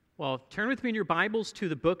Well, turn with me in your Bibles to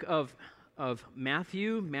the book of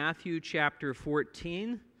Matthew chapter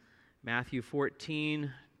 14. Matthew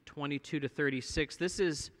 14, 22 to 36. This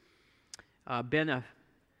has been a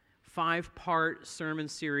 5-part sermon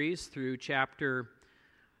series through the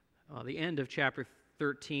end of chapter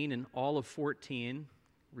 13 and all of 14,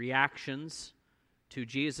 reactions to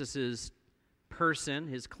Jesus' person,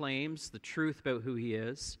 his claims, the truth about who he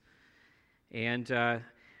is. And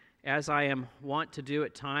as I am wont to do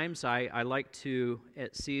at times, I like to,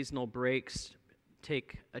 at seasonal breaks,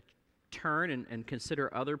 take a turn and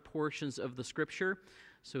consider other portions of the Scripture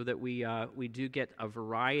so that we do get a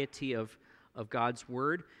variety of God's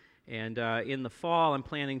Word. And in the fall, I'm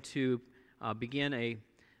planning to begin a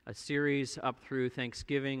series up through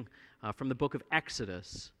Thanksgiving from the book of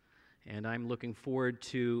Exodus. And I'm looking forward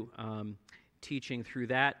to teaching through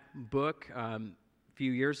that book. A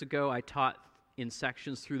few years ago, I taught in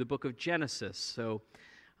sections through the book of Genesis. So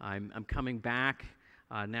I'm coming back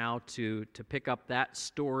now to pick up that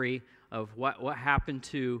story of what happened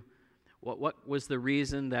to, what was the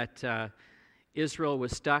reason that Israel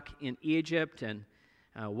was stuck in Egypt, and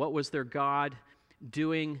what was their God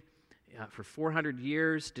doing for 400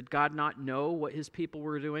 years? Did God not know what his people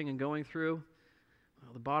were doing and going through?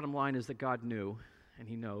 Well, the bottom line is that God knew, and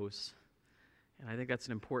he knows. And I think that's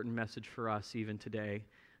an important message for us even today.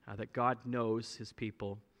 That God knows his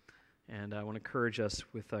people, and I want to encourage us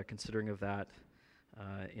with considering of that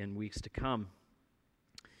in weeks to come.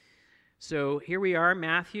 So here we are,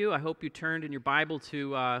 Matthew. I hope you turned in your Bible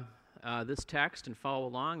to this text and follow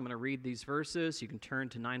along. I'm going to read these verses. You can turn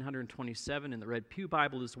to 927 in the Red Pew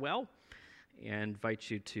Bible as well, and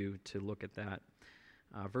invite you to look at that.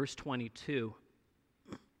 Verse 22.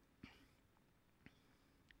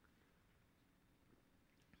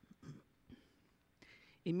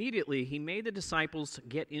 Immediately he made the disciples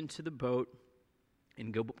get into the boat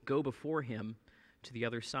and go before him to the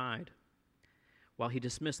other side, while he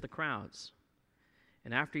dismissed the crowds.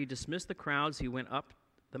 And after he dismissed the crowds, he went up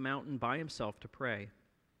the mountain by himself to pray.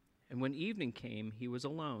 And when evening came, he was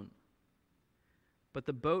alone. But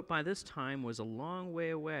the boat by this time was a long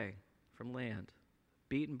way away from land,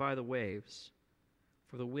 beaten by the waves,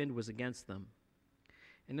 for the wind was against them.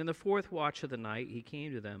 And in the 4th watch of the night he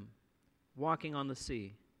came to them, walking on the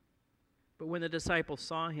sea. But when the disciples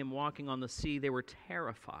saw him walking on the sea, they were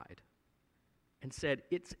terrified and said,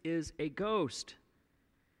 "It is a ghost."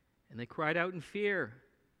 And they cried out in fear.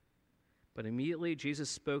 But immediately Jesus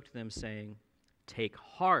spoke to them, saying, "Take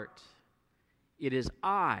heart, it is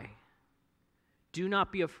I. Do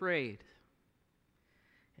not be afraid."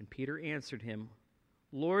 And Peter answered him,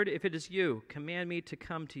 "Lord, if it is you, command me to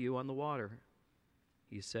come to you on the water."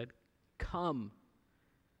 He said, "Come."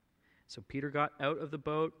 So Peter got out of the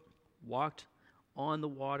boat, walked on the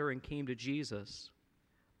water, and came to Jesus.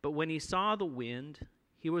 But when he saw the wind,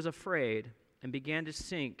 he was afraid and began to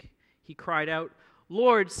sink. He cried out,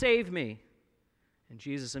 "Lord, save me!" And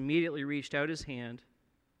Jesus immediately reached out his hand,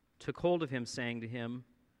 took hold of him, saying to him,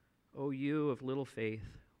 "O you of little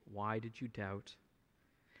faith, why did you doubt?"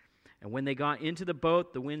 And when they got into the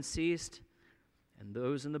boat, the wind ceased, and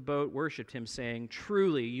those in the boat worshipped him, saying,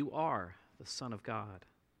 "Truly you are the Son of God."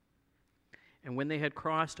 And when they had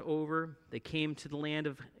crossed over, they came to the land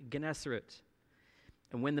of Gennesaret.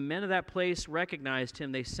 And when the men of that place recognized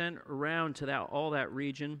him, they sent around to all that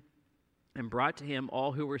region and brought to him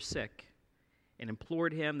all who were sick and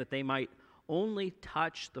implored him that they might only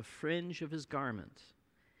touch the fringe of his garment.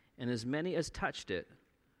 And as many as touched it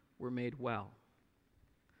were made well.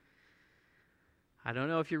 I don't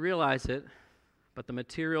know if you realize it, but the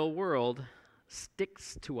material world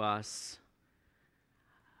sticks to us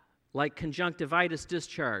like conjunctivitis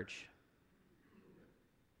discharge.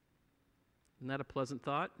 Isn't that a pleasant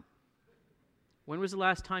thought? When was the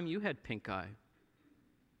last time you had pink eye?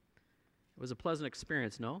 It was a pleasant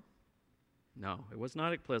experience, no? No, it was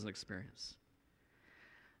not a pleasant experience.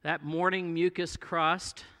 That morning mucus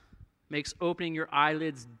crust makes opening your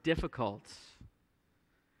eyelids difficult.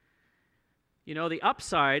 You know, the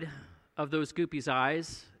upside of those goopy's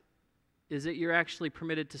eyes is that you're actually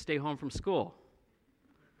permitted to stay home from school.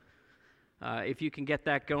 If you can get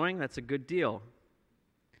that going, that's a good deal.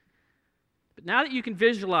 But now that you can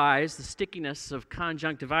visualize the stickiness of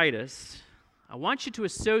conjunctivitis, I want you to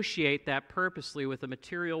associate that purposely with the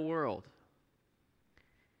material world.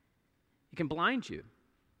 It can blind you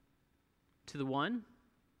to the one,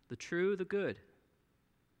 the true, the good,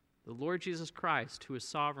 the Lord Jesus Christ, who is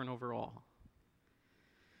sovereign over all.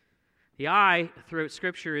 The eye, throughout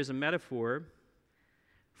Scripture, is a metaphor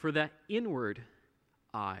for the inward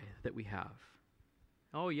eye that we have.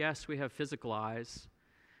 Oh, yes, we have physical eyes,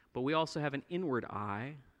 but we also have an inward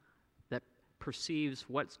eye perceives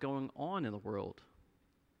what's going on in the world.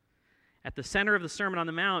 At the center of the Sermon on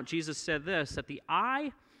the Mount, Jesus said this, that the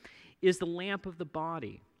eye is the lamp of the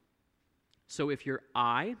body. So if your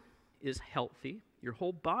eye is healthy, your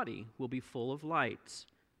whole body will be full of light.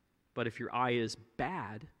 But if your eye is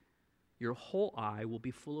bad, your whole eye will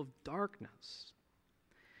be full of darkness.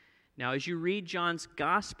 Now, as you read John's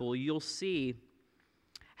gospel, you'll see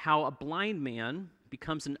how a blind man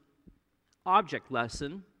becomes an object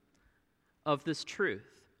lesson of this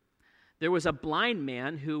truth. There was a blind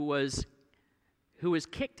man who was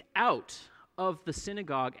kicked out of the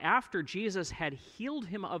synagogue after Jesus had healed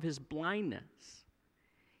him of his blindness.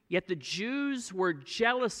 Yet the Jews were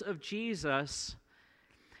jealous of Jesus,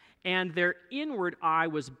 and their inward eye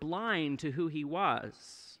was blind to who he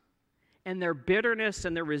was. And their bitterness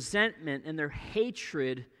and their resentment and their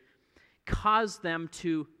hatred caused them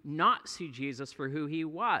to not see Jesus for who he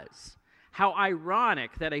was. How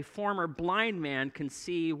ironic that a former blind man can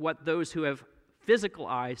see what those who have physical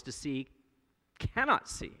eyes to see cannot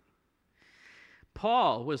see.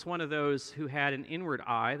 Paul was one of those who had an inward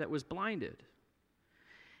eye that was blinded.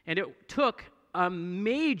 And it took a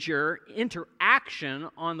major interaction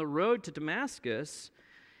on the road to Damascus,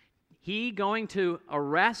 he going to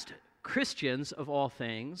arrest Christians of all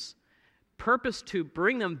things, purpose to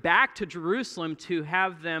bring them back to Jerusalem to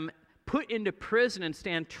have them put into prison and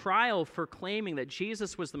stand trial for claiming that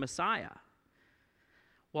Jesus was the Messiah.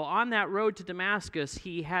 Well, on that road to Damascus,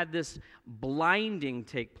 he had this blinding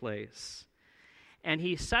take place. And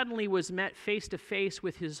he suddenly was met face to face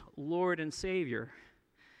with his Lord and Savior.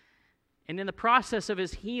 And in the process of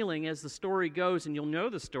his healing, as the story goes, and you'll know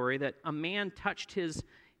the story, that a man touched his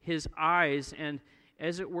eyes, and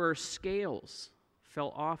as it were, scales fell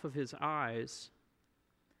off of his eyes,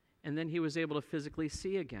 and then he was able to physically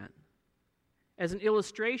see again, as an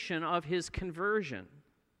illustration of his conversion.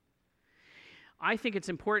 I think it's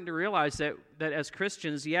important to realize that as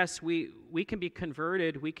Christians, yes, we can be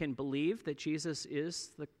converted. We can believe that Jesus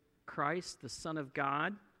is the Christ, the Son of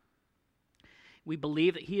God. We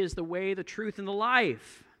believe that he is the way, the truth, and the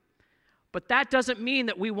life. But that doesn't mean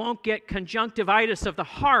that we won't get conjunctivitis of the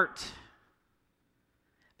heart.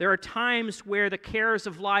 There are times where the cares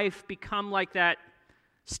of life become like that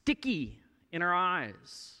sticky in our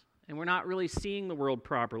eyes, and we're not really seeing the world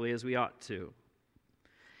properly as we ought to.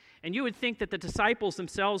 And you would think that the disciples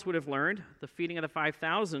themselves would have learned. The feeding of the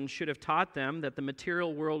 5,000 should have taught them that the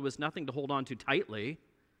material world was nothing to hold on to tightly.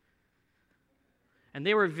 And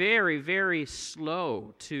they were very, very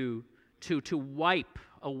slow to wipe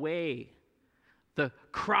away the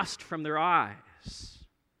crust from their eyes.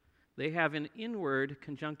 They have an inward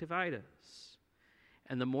conjunctivitis.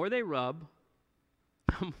 And the more they rub,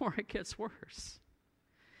 the more it gets worse.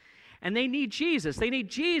 And they need Jesus. They need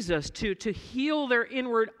Jesus to heal their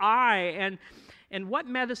inward eye. And what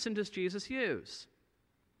medicine does Jesus use?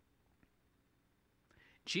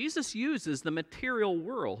 Jesus uses the material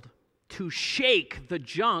world to shake the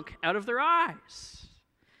junk out of their eyes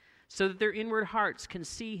so that their inward hearts can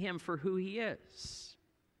see him for who he is.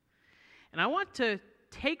 And I want to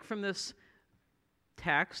take from this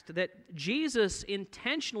text that Jesus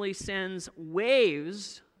intentionally sends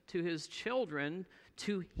waves to his children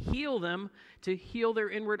to heal them, to heal their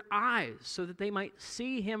inward eyes, so that they might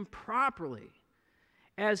see him properly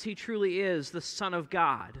as he truly is, the Son of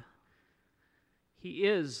God. He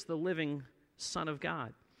is the living Son of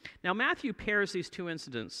God. Now, Matthew pairs these two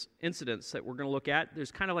incidents that we're going to look at.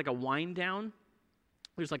 There's kind of like a wind down.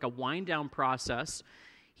 There's like a wind down process.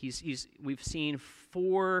 We've seen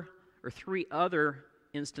 4 or 3 other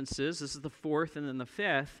instances. This is the 4th and then the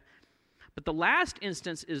 5th. But the last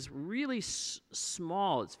instance is really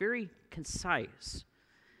small. It's very concise.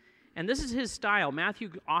 And this is his style.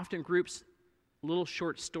 Matthew often groups little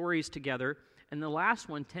short stories together, and the last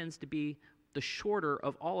one tends to be the shorter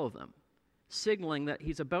of all of them, signaling that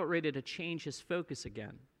he's about ready to change his focus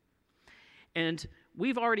again. And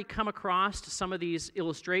we've already come across some of these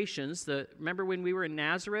illustrations. Remember when we were in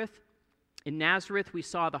Nazareth? In Nazareth, we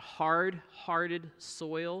saw the hard-hearted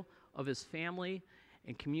soil of his family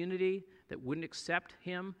and community that wouldn't accept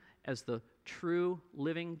him as the true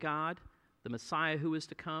living God, the Messiah who is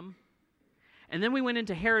to come. And then we went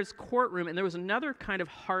into Herod's courtroom, and there was another kind of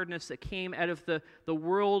hardness that came out of the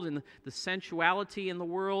world and the sensuality in the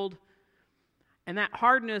world. And that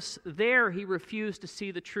hardness there, he refused to see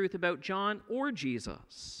the truth about John or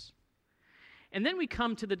Jesus. And then we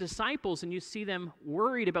come to the disciples, and you see them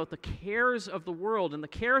worried about the cares of the world. And the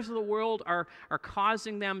cares of the world are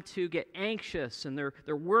causing them to get anxious, and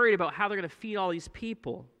they're worried about how they're going to feed all these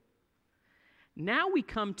people. Now we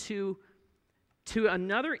come to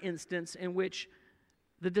another instance in which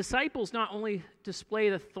the disciples not only display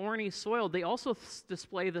the thorny soil, they also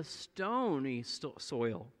display the stony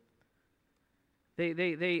soil.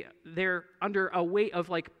 They're under a weight of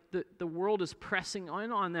like the world is pressing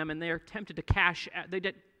on them, and they're tempted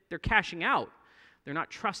to they're cashing out. They're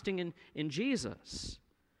not trusting in Jesus.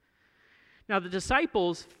 Now the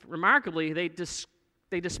disciples, remarkably, they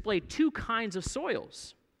display two kinds of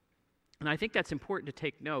soils. And I think that's important to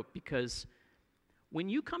take note, because when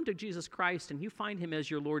you come to Jesus Christ and you find him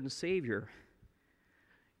as your Lord and Savior,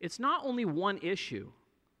 it's not only one issue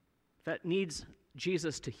that needs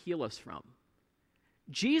Jesus to heal us from.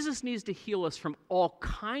 Jesus needs to heal us from all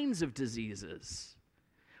kinds of diseases.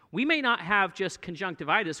 We may not have just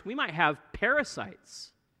conjunctivitis. We might have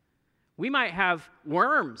parasites. We might have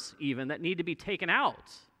worms even that need to be taken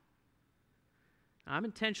out. I'm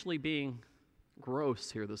intentionally being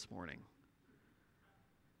gross here this morning,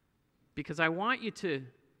 because I want you to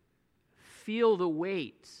feel the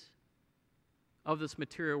weight of this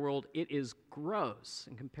material world. It is gross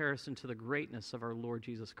in comparison to the greatness of our Lord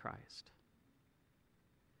Jesus Christ.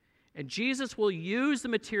 And Jesus will use the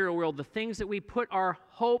material world, the things that we put our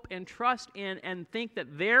hope and trust in, and think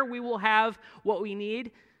that there we will have what we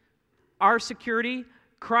need, our security.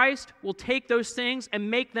 Christ will take those things and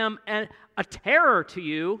make them a terror to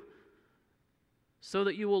you so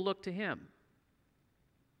that you will look to him.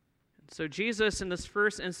 So Jesus, in this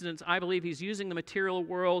first instance, I believe he's using the material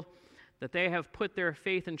world that they have put their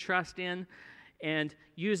faith and trust in, and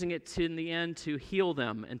using it in the end to heal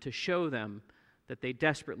them and to show them that they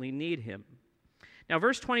desperately need him. Now,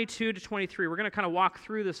 verse 22 to 23, we're going to kind of walk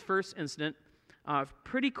through this first incident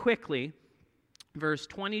pretty quickly. Verse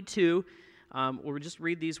 22, we'll just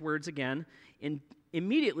read these words again.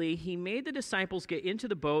 Immediately, he made the disciples get into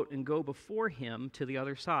the boat and go before him to the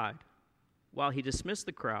other side, while he dismissed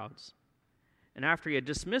the crowds. And after he had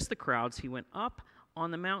dismissed the crowds, he went up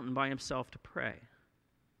on the mountain by himself to pray.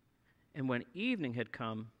 And when evening had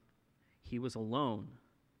come, he was alone.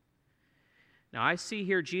 Now, I see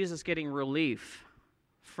here Jesus getting relief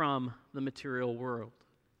from the material world.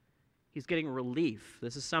 He's getting relief.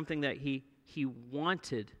 This is something that he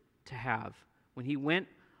wanted to have. When he went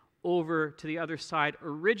over to the other side,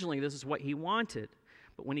 originally this is what he wanted.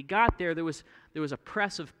 But when he got there, there was a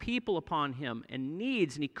press of people upon him and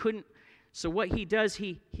needs, and he couldn't. So what he does,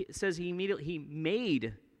 he says he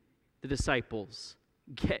made the disciples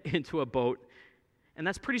get into a boat, and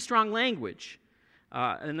that's pretty strong language.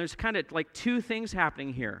 And there's kind of like two things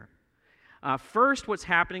happening here. First, what's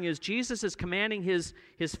happening is Jesus is commanding his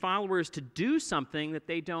followers to do something that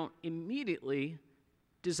they don't immediately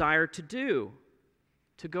desire to do,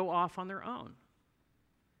 to go off on their own.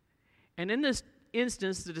 And in this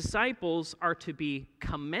instance, the disciples are to be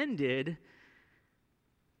commended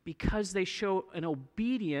because they show an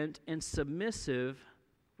obedient and submissive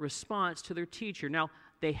response to their teacher. Now,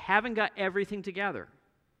 they haven't got everything together,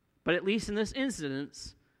 but at least in this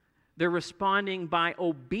instance, they're responding by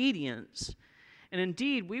obedience. And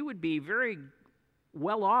indeed, we would be very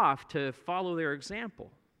well off to follow their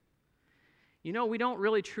example. You know, we don't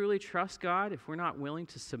really truly trust God if we're not willing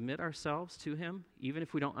to submit ourselves to him, even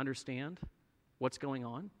if we don't understand what's going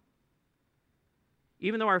on.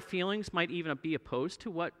 Even though our feelings might even be opposed to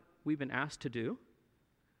what we've been asked to do,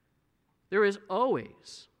 there is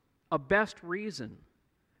always a best reason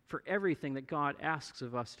for everything that God asks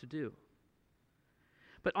of us to do.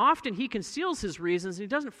 But often he conceals his reasons, and he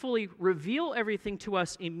doesn't fully reveal everything to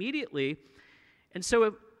us immediately. And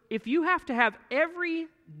so if you have to have every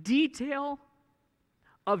detail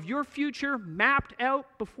of your future mapped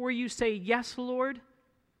out before you say, "Yes, Lord,"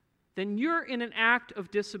 then you're in an act of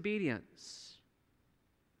disobedience.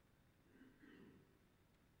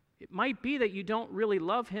 It might be that you don't really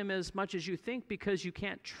love him as much as you think because you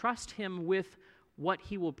can't trust him with what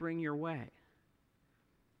he will bring your way.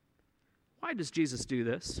 Why does Jesus do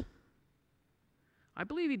this? I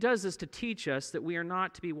believe he does this to teach us that we are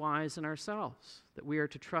not to be wise in ourselves, that we are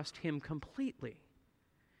to trust him completely.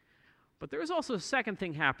 But there is also a second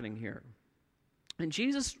thing happening here. And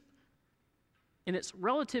Jesus, and it's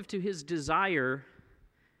relative to his desire,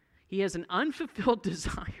 he has an unfulfilled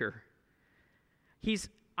desire.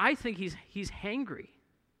 I think he's hangry.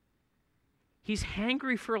 He's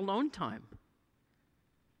hangry for alone time.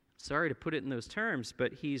 Sorry to put it in those terms,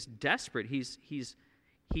 but he's desperate. He's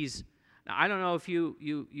I don't know if you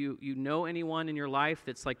know anyone in your life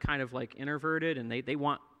that's like kind of like introverted and they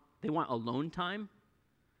want alone time.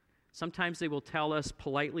 Sometimes they will tell us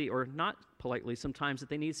politely or not politely sometimes that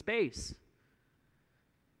they need space.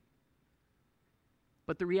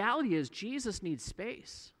 But the reality is Jesus needs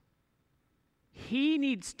space. He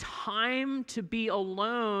needs time to be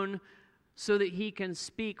alone so that he can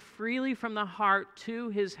speak freely from the heart to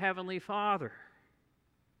his heavenly Father.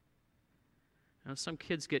 Now, some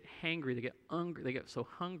kids get hangry, they get hungry, they get so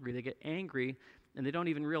hungry, they get angry, and they don't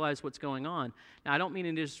even realize what's going on. Now, I don't mean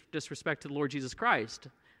in disrespect to the Lord Jesus Christ,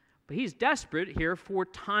 but he's desperate here for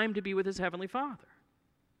time to be with his heavenly Father.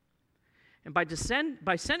 And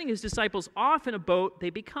by sending his disciples off in a boat, they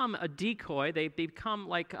become a decoy. They become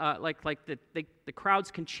like the crowds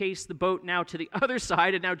can chase the boat now to the other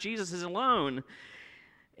side, and now Jesus is alone.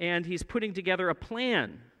 And he's putting together a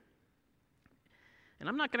plan. And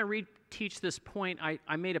I'm not going to reteach this point.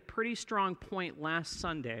 I made a pretty strong point last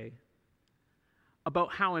Sunday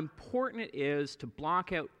about how important it is to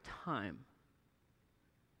block out time,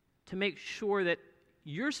 to make sure that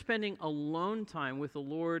you're spending alone time with the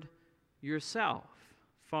Lord yourself,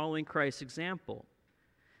 following Christ's example.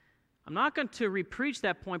 I'm not going to repreach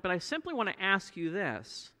that point, but I simply want to ask you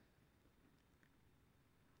this.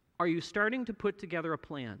 Are you starting to put together a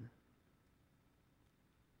plan?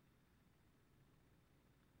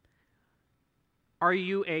 Are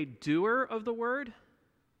you a doer of the word,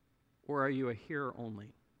 or are you a hearer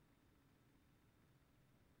only?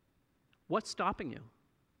 What's stopping you?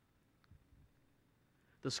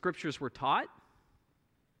 The scriptures were taught.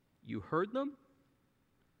 You heard them,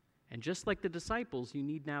 and just like the disciples, you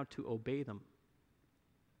need now to obey them.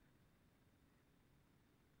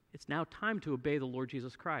 It's now time to obey the Lord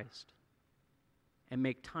Jesus Christ and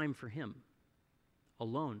make time for him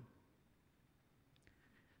alone.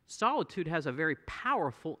 Solitude has a very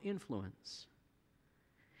powerful influence.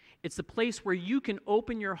 It's the place where you can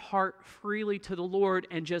open your heart freely to the Lord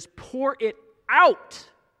and just pour it out.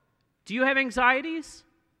 Do you have anxieties?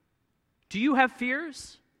 Do you have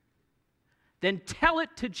fears? Then tell it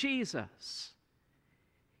to Jesus.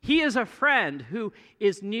 He is a friend who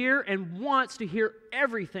is near and wants to hear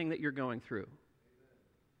everything that you're going through.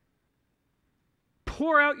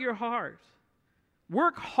 Pour out your heart.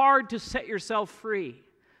 Work hard to set yourself free.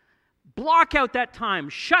 Block out that time.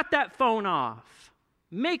 Shut that phone off.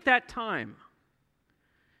 Make that time.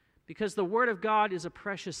 Because the Word of God is a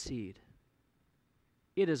precious seed.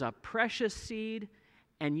 It is a precious seed,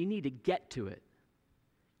 and you need to get to it.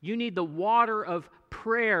 You need the water of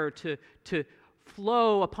prayer to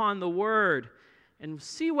flow upon the Word. And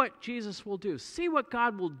see what Jesus will do. See what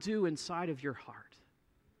God will do inside of your heart.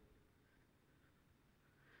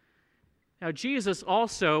 Now, Jesus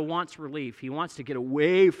also wants relief. He wants to get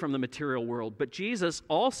away from the material world. But Jesus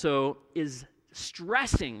also is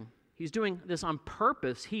stressing. He's doing this on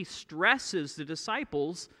purpose. He stresses the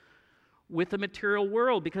disciples with the material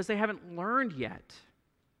world because they haven't learned yet.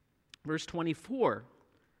 Verse 24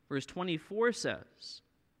 says,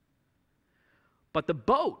 "But the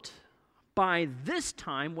boat by this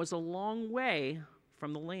time was a long way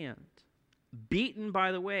from the land, beaten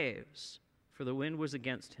by the waves, for the wind was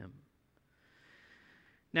against him."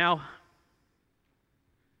 Now,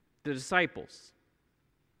 the disciples,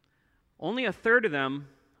 only a third of them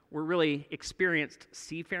were really experienced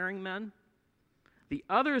seafaring men. The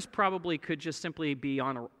others probably could just simply be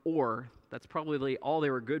on an oar. That's probably all they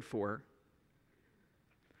were good for.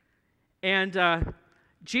 And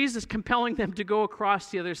Jesus compelling them to go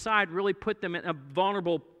across the other side really put them in a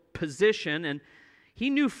vulnerable position, and he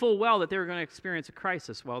knew full well that they were going to experience a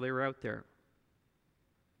crisis while they were out there.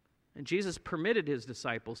 And Jesus permitted his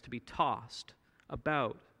disciples to be tossed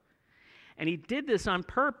about. And he did this on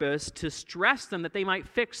purpose to stress them that they might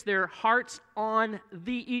fix their hearts on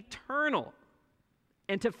the eternal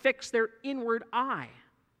and to fix their inward eye.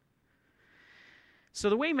 So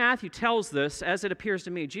the way Matthew tells this, as it appears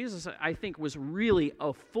to me, Jesus, I think, was really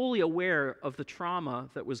fully aware of the trauma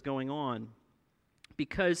that was going on,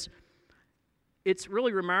 because it's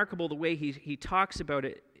really remarkable the way he talks about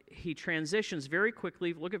it. He transitions very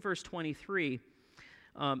quickly. Look at verse 23.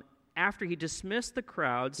 After he dismissed the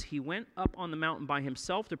crowds, he went up on the mountain by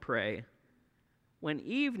himself to pray. When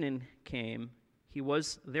evening came, he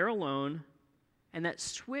was there alone, and that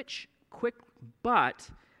switch quick, but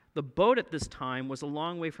the boat at this time was a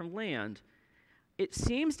long way from land. It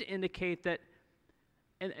seems to indicate that,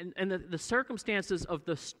 and the circumstances of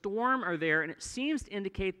the storm are there, and it seems to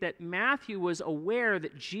indicate that Matthew was aware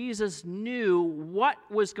that Jesus knew what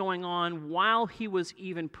was going on while he was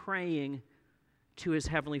even praying to his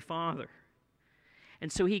heavenly Father.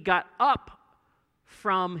 And so he got up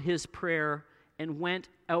from his prayer and went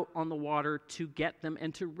out on the water to get them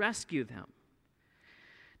and to rescue them.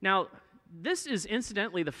 Now, this is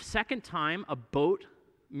incidentally the second time a boat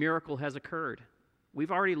miracle has occurred.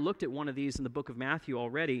 We've already looked at one of these in the book of Matthew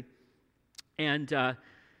already. And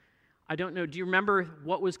I don't know, do you remember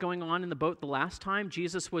what was going on in the boat the last time?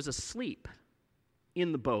 Jesus was asleep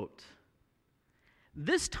in the boat.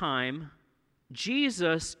 This time,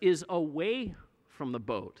 Jesus is away from the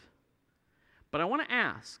boat. But I want to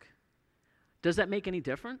ask, does that make any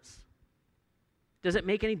difference? Does it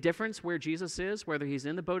make any difference where Jesus is, whether he's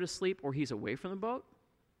in the boat asleep or he's away from the boat?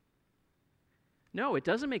 No, it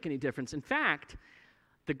doesn't make any difference. In fact,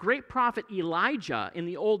 the great prophet Elijah in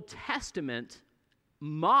the Old Testament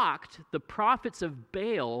mocked the prophets of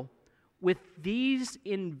Baal with these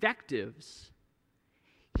invectives.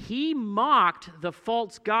 He mocked the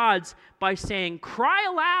false gods by saying, "Cry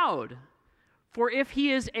aloud, for if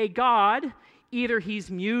he is a god, either he's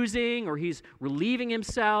musing or he's relieving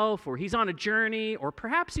himself or he's on a journey or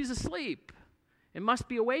perhaps he's asleep and must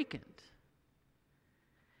be awakened."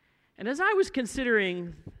 And as I was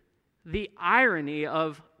considering the irony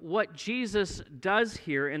of what Jesus does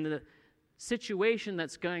here in the situation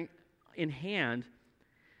that's going in hand,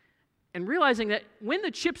 and realizing that when the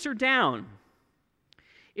chips are down,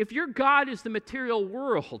 if your God is the material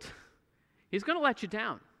world, he's going to let you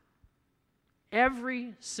down.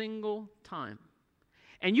 Every single time.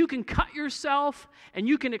 And you can cut yourself, and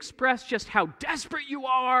you can express just how desperate you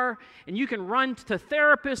are, and you can run to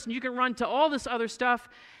therapists, and you can run to all this other stuff.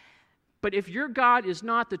 But if your God is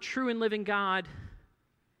not the true and living God,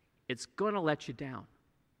 it's going to let you down.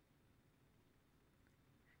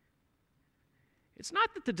 It's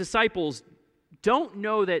not that the disciples don't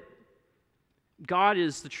know that God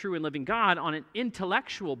is the true and living God on an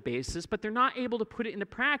intellectual basis, but they're not able to put it into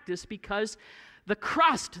practice because the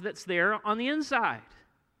crust that's there on the inside.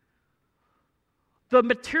 The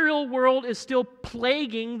material world is still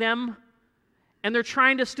plaguing them, and they're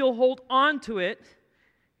trying to still hold on to it.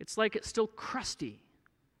 It's like it's still crusty.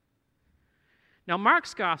 Now,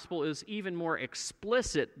 Mark's gospel is even more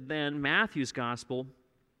explicit than Matthew's gospel,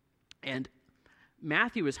 and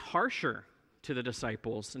Matthew is harsher to the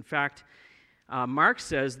disciples. In fact, Mark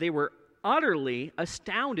says they were utterly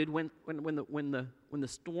astounded when the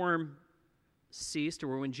storm ceased,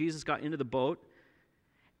 or when Jesus got into the boat.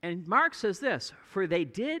 And Mark says this, "For they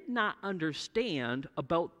did not understand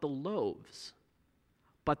about the loaves,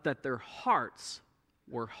 but that their hearts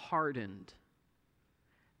were hardened."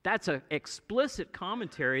 That's an explicit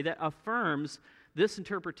commentary that affirms this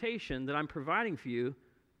interpretation that I'm providing for you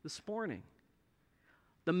this morning.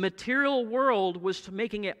 The material world was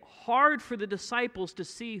making it hard for the disciples to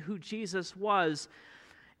see who Jesus was.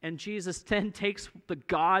 And Jesus then takes the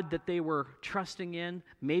God that they were trusting in,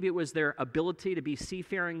 maybe it was their ability to be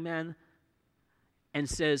seafaring men, and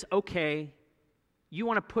says, "Okay, you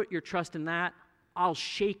want to put your trust in that? I'll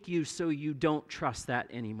shake you so you don't trust that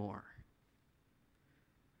anymore."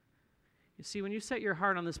 You see, when you set your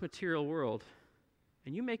heart on this material world,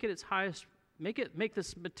 and you make it its highest, make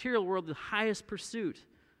this material world the highest pursuit,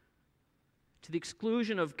 to the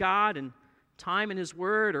exclusion of God and time in His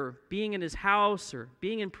Word, or being in His house, or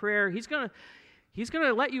being in prayer, He's going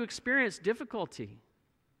to let you experience difficulty,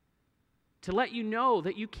 to let you know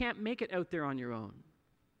that you can't make it out there on your own.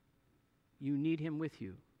 You need Him with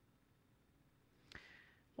you.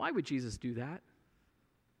 Why would Jesus do that?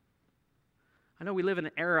 I know we live in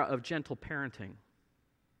an era of gentle parenting.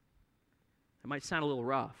 It might sound a little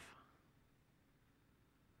rough,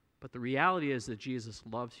 but the reality is that Jesus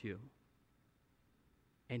loves you.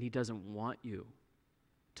 And He doesn't want you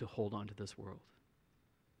to hold on to this world.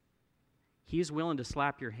 He's willing to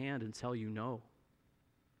slap your hand and tell you no.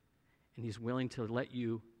 And He's willing to let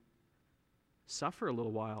you suffer a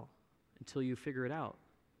little while until you figure it out.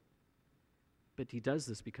 But He does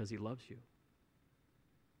this because He loves you.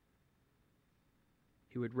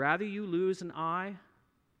 He would rather you lose an eye,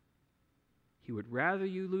 He would rather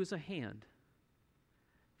you lose a hand,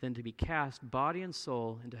 than to be cast body and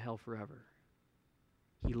soul into hell forever.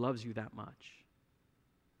 He loves you that much.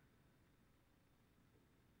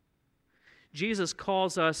 Jesus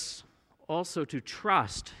calls us also to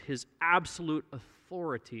trust His absolute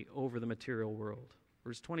authority over the material world.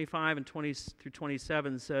 Verse 25 and 20 through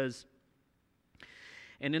 27 says,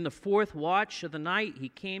 "And in the fourth watch of the night He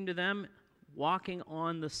came to them walking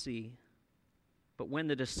on the sea. But when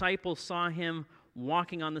the disciples saw Him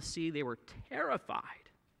walking on the sea, they were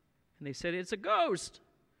terrified. And they said, 'It's a ghost.'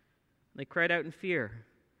 And they cried out in fear.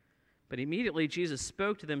 But immediately Jesus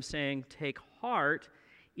spoke to them, saying, 'Take heart,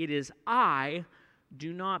 it is I,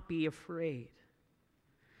 do not be afraid.'"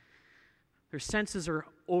 Their senses are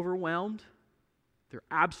overwhelmed. They're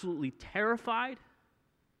absolutely terrified.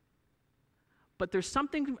 But there's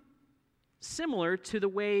something similar to the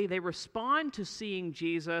way they respond to seeing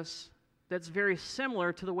Jesus that's very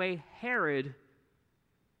similar to the way Herod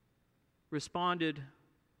responded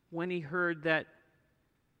when he heard that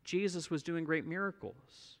Jesus was doing great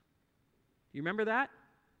miracles. You remember that?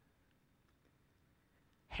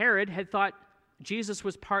 Herod had thought Jesus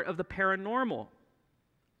was part of the paranormal,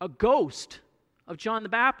 a ghost of John the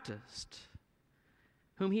Baptist,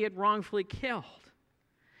 whom he had wrongfully killed.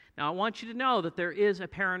 Now, I want you to know that there is a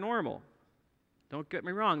paranormal. Don't get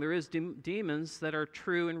me wrong, there is demons that are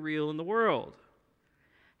true and real in the world.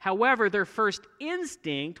 However, their first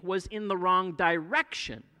instinct was in the wrong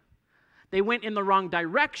direction. They went in the wrong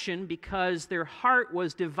direction because their heart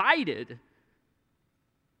was divided.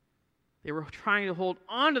 They were trying to hold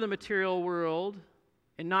on to the material world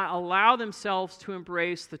and not allow themselves to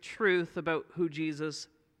embrace the truth about who Jesus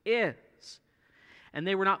is. And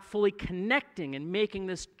they were not fully connecting and making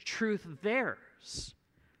this truth theirs.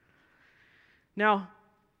 Now,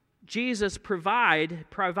 Jesus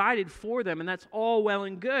provided for them, and that's all well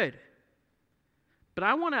and good. But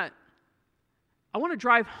I want to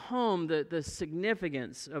drive home the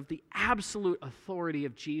significance of the absolute authority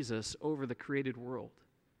of Jesus over the created world.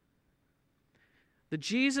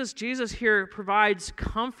 Jesus here provides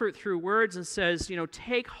comfort through words and says,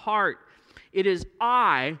 take heart. It is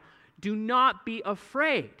I. Do not be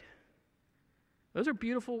afraid. Those are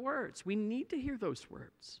beautiful words. We need to hear those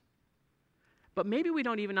words. But maybe we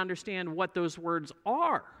don't even understand what those words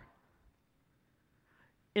are.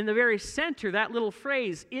 In the very center, that little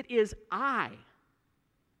phrase, it is I,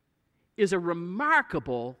 is a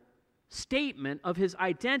remarkable statement of his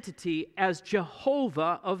identity as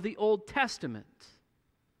Jehovah of the Old Testament.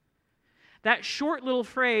 That short little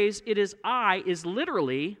phrase, it is I, is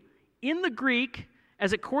literally, in the Greek,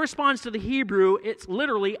 as it corresponds to the Hebrew, it's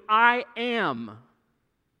literally I am.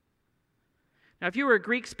 Now, if you were a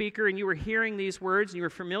Greek speaker and you were hearing these words and you were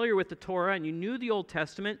familiar with the Torah and you knew the Old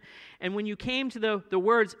Testament, and when you came to the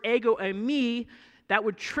words ego eimi, that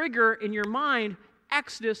would trigger in your mind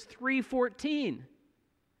Exodus 3:14,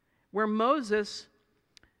 where Moses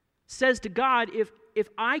says to God, if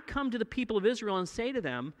I come to the people of Israel and say to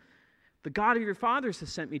them, the God of your fathers has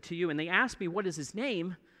sent me to you, and they ask me, what is his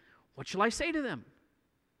name? What shall I say to them?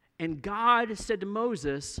 And God said to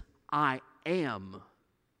Moses, I am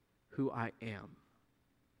who I am.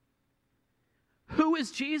 Who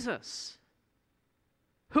is Jesus?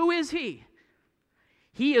 Who is he?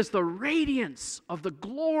 He is the radiance of the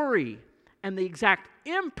glory and the exact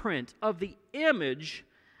imprint of the image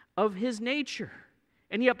of his nature.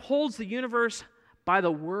 And he upholds the universe by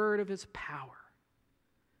the word of his power.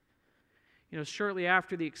 Shortly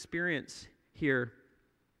after the experience here,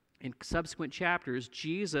 in subsequent chapters,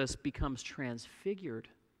 Jesus becomes transfigured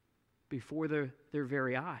before their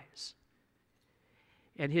very eyes.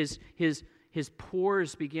 And his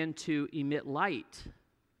pores begin to emit light.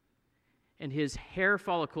 And his hair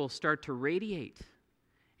follicles start to radiate.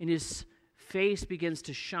 And his face begins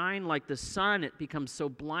to shine like the sun. It becomes so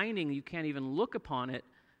blinding you can't even look upon it.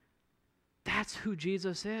 That's who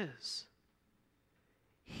Jesus is.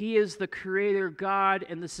 He is the creator God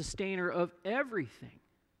and the sustainer of everything.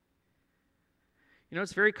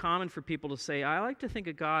 It's very common for people to say, I like to think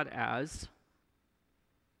of God as,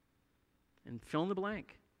 and fill in the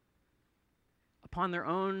blank, upon their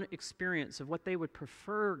own experience of what they would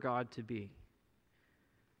prefer God to be.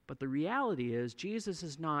 But the reality is, Jesus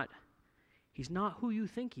is not, he's not who you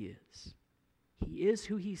think he is. He is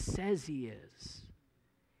who he says he is.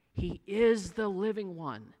 He is the living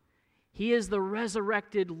one. He is the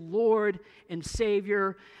resurrected Lord and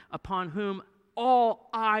Savior upon whom all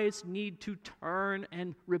eyes need to turn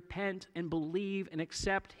and repent and believe and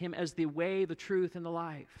accept him as the way, the truth, and the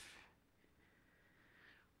life.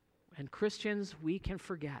 And Christians, we can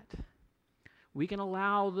forget. We can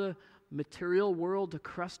allow the material world to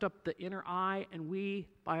crust up the inner eye, and we,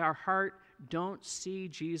 by our heart, don't see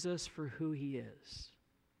Jesus for who he is.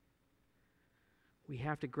 We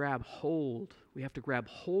have to grab hold. We have to grab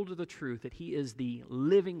hold of the truth that he is the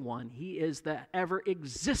living one. He is the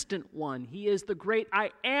ever-existent one. He is the great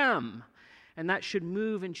I am. And that should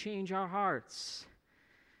move and change our hearts.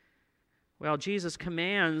 Well, Jesus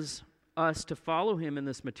commands us to follow him in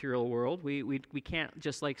this material world. We can't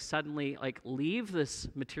just suddenly leave this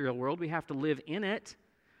material world. We have to live in it.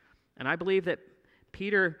 And I believe that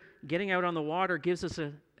Peter getting out on the water gives us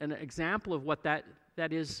an example of what that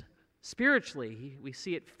is spiritually. We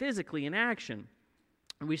see it physically in action.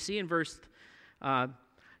 And we see in verse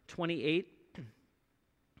 28,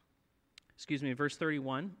 verse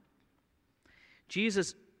 31,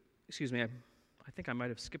 Jesus, I think I might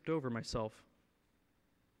have skipped over myself.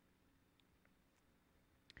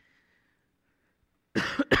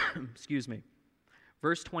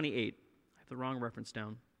 Verse 28, I have the wrong reference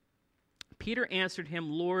down. Peter answered him,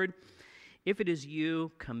 Lord, if it is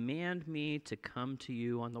you, command me to come to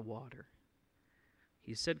you on the water.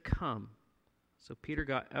 He said, come. So Peter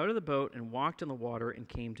got out of the boat and walked on the water and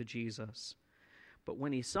came to Jesus. But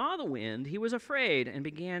when he saw the wind, he was afraid and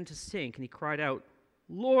began to sink, and he cried out,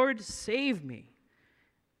 "Lord, save me."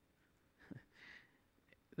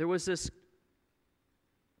 There was this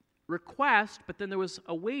request, but then there was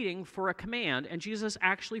a waiting for a command, and Jesus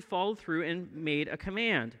actually followed through and made a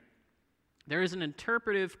command. There is an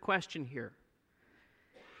interpretive question here.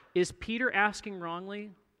 Is Peter asking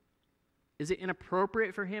wrongly? Is it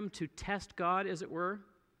inappropriate for him to test God, as it were?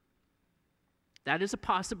 That is a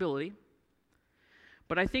possibility.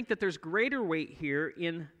 But I think that there's greater weight here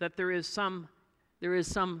in that there is some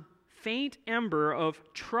faint ember of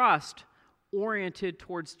trust oriented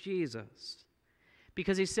towards Jesus.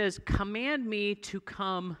 Because he says, "Command me to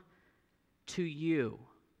come to you."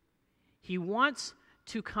 He wants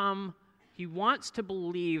to come, he wants to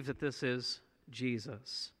believe that this is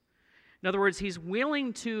Jesus. In other words, he's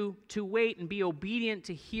willing to wait and be obedient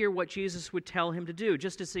to hear what Jesus would tell him to do,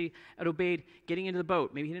 just as he had obeyed getting into the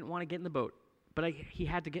boat. Maybe he didn't want to get in the boat, but he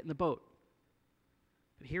had to get in the boat.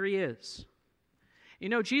 But here he is. You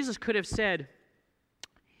know, Jesus could have said,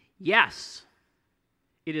 "Yes,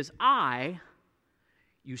 it is I.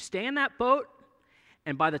 You stay in that boat,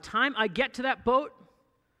 and by the time I get to that boat,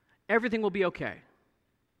 everything will be okay."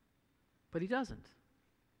 But he doesn't.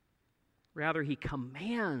 Rather, he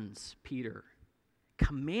commands Peter,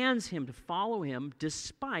 commands him to follow him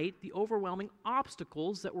despite the overwhelming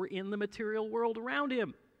obstacles that were in the material world around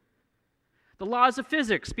him. The laws of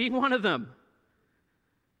physics being one of them.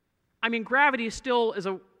 I mean, gravity still is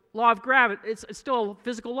a law of gravity. It's still a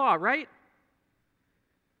physical law, right?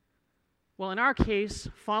 Well, in our case,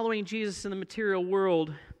 following Jesus in the material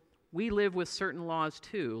world, we live with certain laws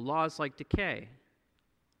too. Laws like decay.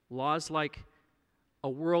 Laws like a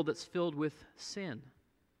world that's filled with sin.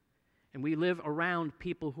 And we live around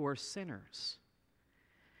people who are sinners.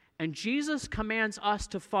 And Jesus commands us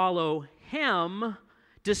to follow him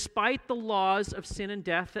despite the laws of sin and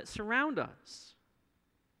death that surround us.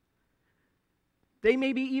 They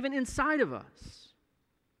may be even inside of us.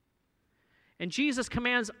 And Jesus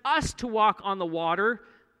commands us to walk on the water,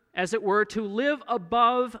 as it were, to live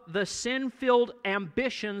above the sin-filled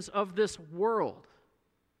ambitions of this world.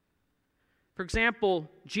 For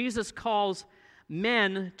example, Jesus calls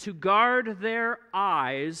men to guard their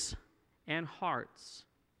eyes and hearts,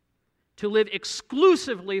 to live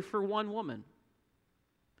exclusively for one woman.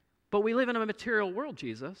 But we live in a material world,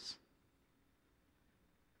 Jesus.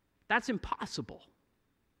 That's impossible.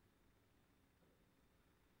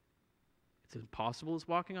 It's as impossible as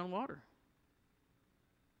walking on water.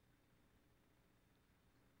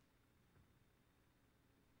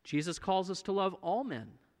 Jesus calls us to love all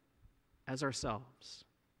men as ourselves.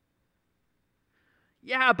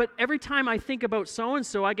 Yeah, but every time I think about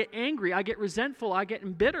so-and-so, I get angry, I get resentful, I get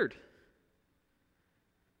embittered.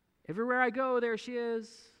 Everywhere I go, there she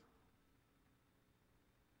is.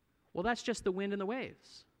 Well, that's just the wind and the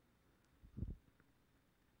waves.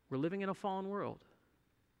 We're living in a fallen world.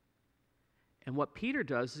 And what Peter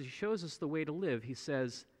does is he shows us the way to live. He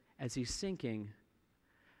says, as he's sinking,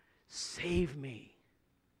 "Save me.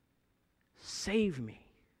 Save me."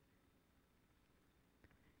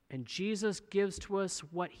 And Jesus gives to us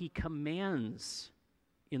what he commands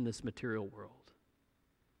in this material world.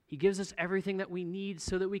 He gives us everything that we need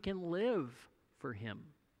so that we can live for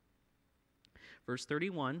him. Verse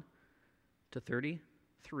 31 to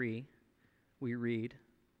 33, we read,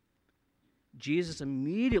 Jesus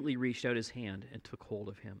immediately reached out his hand and took hold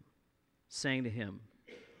of him, saying to him,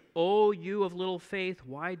 "O you of little faith,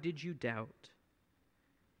 why did you doubt?"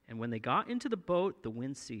 And when they got into the boat, the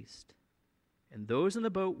wind ceased. And those in the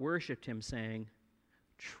boat worshipped him, saying,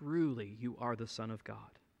 "Truly you are the Son of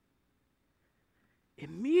God."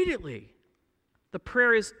 Immediately, the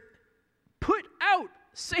prayer is, "Put out,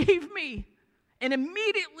 save me." And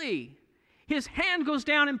immediately, his hand goes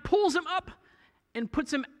down and pulls him up and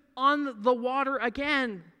puts him on the water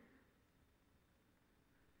again.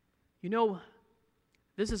 You know,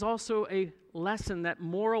 this is also a lesson that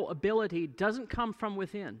moral ability doesn't come from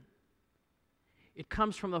within. It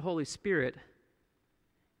comes from the Holy Spirit.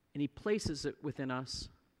 And he places it within us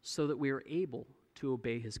so that we are able to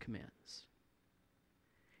obey his commands.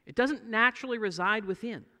 It doesn't naturally reside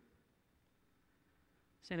within.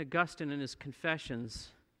 St. Augustine in his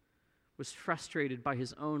Confessions was frustrated by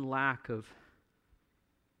his own lack of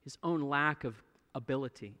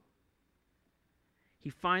ability. He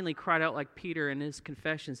finally cried out like Peter in his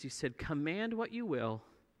Confessions. He said, "Command what you will,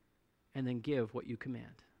 and then give what you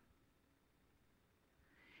command."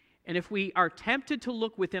 And if we are tempted to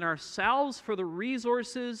look within ourselves for the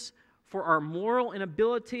resources for our moral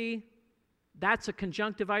inability, that's a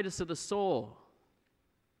conjunctivitis of the soul.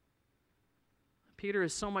 Peter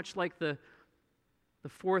is so much like the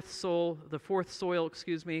fourth soil,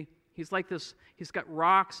 He's like this, he's got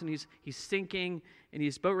rocks and he's sinking and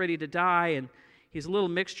he's about ready to die, and he's a little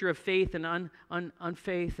mixture of faith and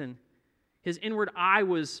unfaith, and his inward eye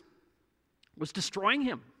was destroying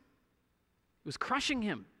him. It was crushing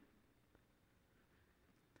him.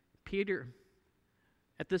 Peter,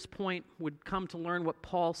 at this point, would come to learn what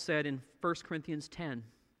Paul said in 1 Corinthians 10.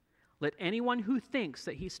 Let anyone who thinks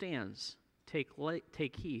that he stands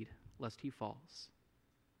take heed lest he falls.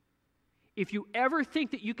 If you ever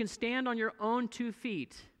think that you can stand on your own 2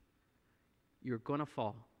 feet, you're going to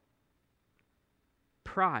fall.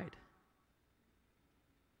 Pride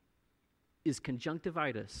is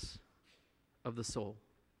conjunctivitis of the soul.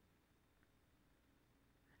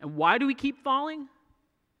 And why do we keep falling?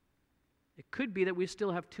 It could be that we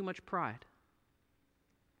still have too much pride.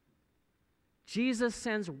 Jesus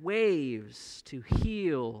sends waves to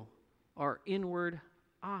heal our inward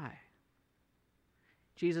eye.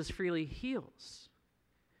 Jesus freely heals.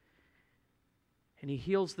 And he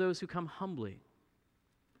heals those who come humbly.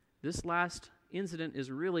 This last incident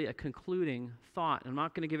is really a concluding thought. I'm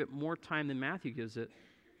not going to give it more time than Matthew gives it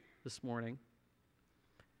this morning.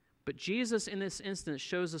 But Jesus, in this instance,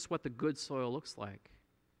 shows us what the good soil looks like.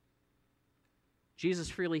 Jesus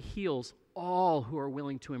freely heals all who are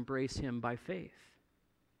willing to embrace him by faith,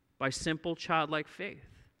 by simple childlike faith.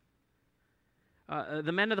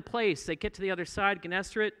 The men of the place, they get to the other side,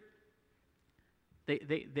 Gennesaret.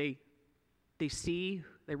 They see,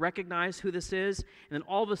 they recognize who this is, and then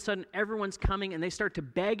all of a sudden everyone's coming and they start to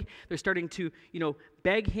beg. They're starting to,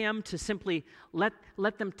 beg him to simply let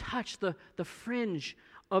them touch the fringe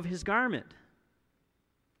of his garment.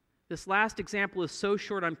 This last example is so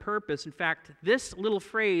short on purpose. In fact, this little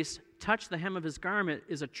phrase, touch the hem of his garment,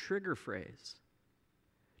 is a trigger phrase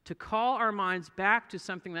to call our minds back to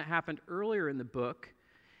something that happened earlier in the book,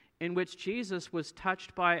 in which Jesus was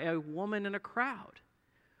touched by a woman in a crowd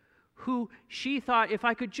who she thought, if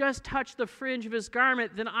I could just touch the fringe of his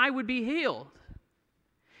garment, then I would be healed.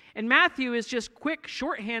 And Matthew is just quick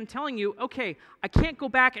shorthand telling you, okay, I can't go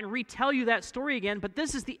back and retell you that story again, but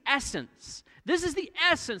this is the essence. This is the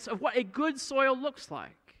essence of what a good soil looks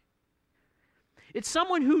like. It's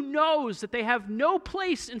someone who knows that they have no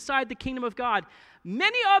place inside the kingdom of God.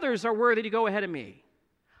 Many others are worthy to go ahead of me.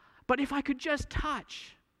 But if I could just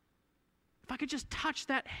touch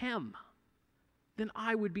that hem, then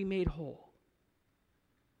I would be made whole.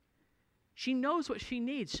 She knows what she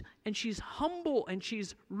needs, and she's humble, and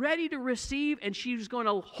she's ready to receive, and she's going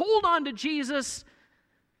to hold on to Jesus,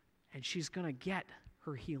 and she's going to get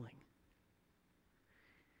her healing.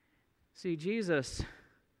 See, Jesus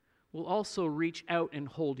will also reach out and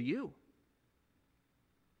hold you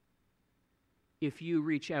if you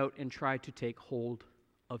reach out and try to take hold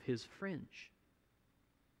of his fringe.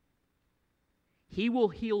 He will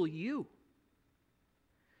heal you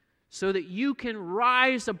so that you can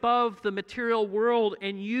rise above the material world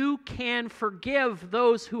and you can forgive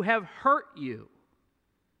those who have hurt you.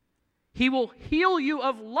 He will heal you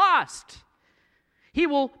of lust. He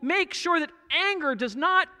will make sure that anger does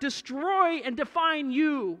not destroy and define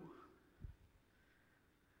you.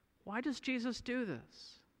 Why does Jesus do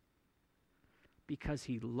this? Because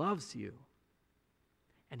he loves you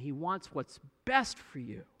and he wants what's best for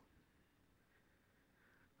you.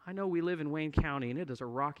 I know we live in Wayne County, and it is a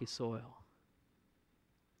rocky soil.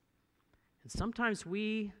 And sometimes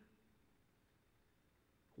Wayne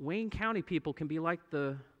County people can be like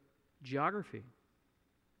the geography.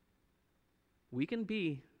 We can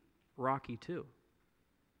be rocky too.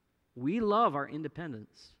 We love our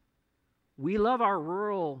independence. We love our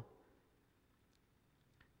rural,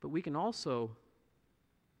 but we can also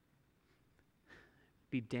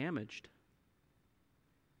be damaged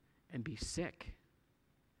and be sick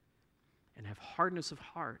and have hardness of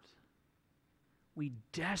heart. We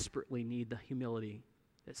desperately need the humility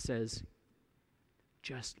that says,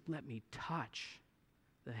 just let me touch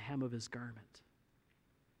the hem of his garment.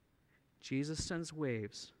 Jesus sends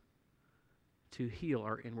waves to heal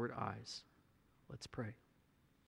our inward eyes. Let's pray.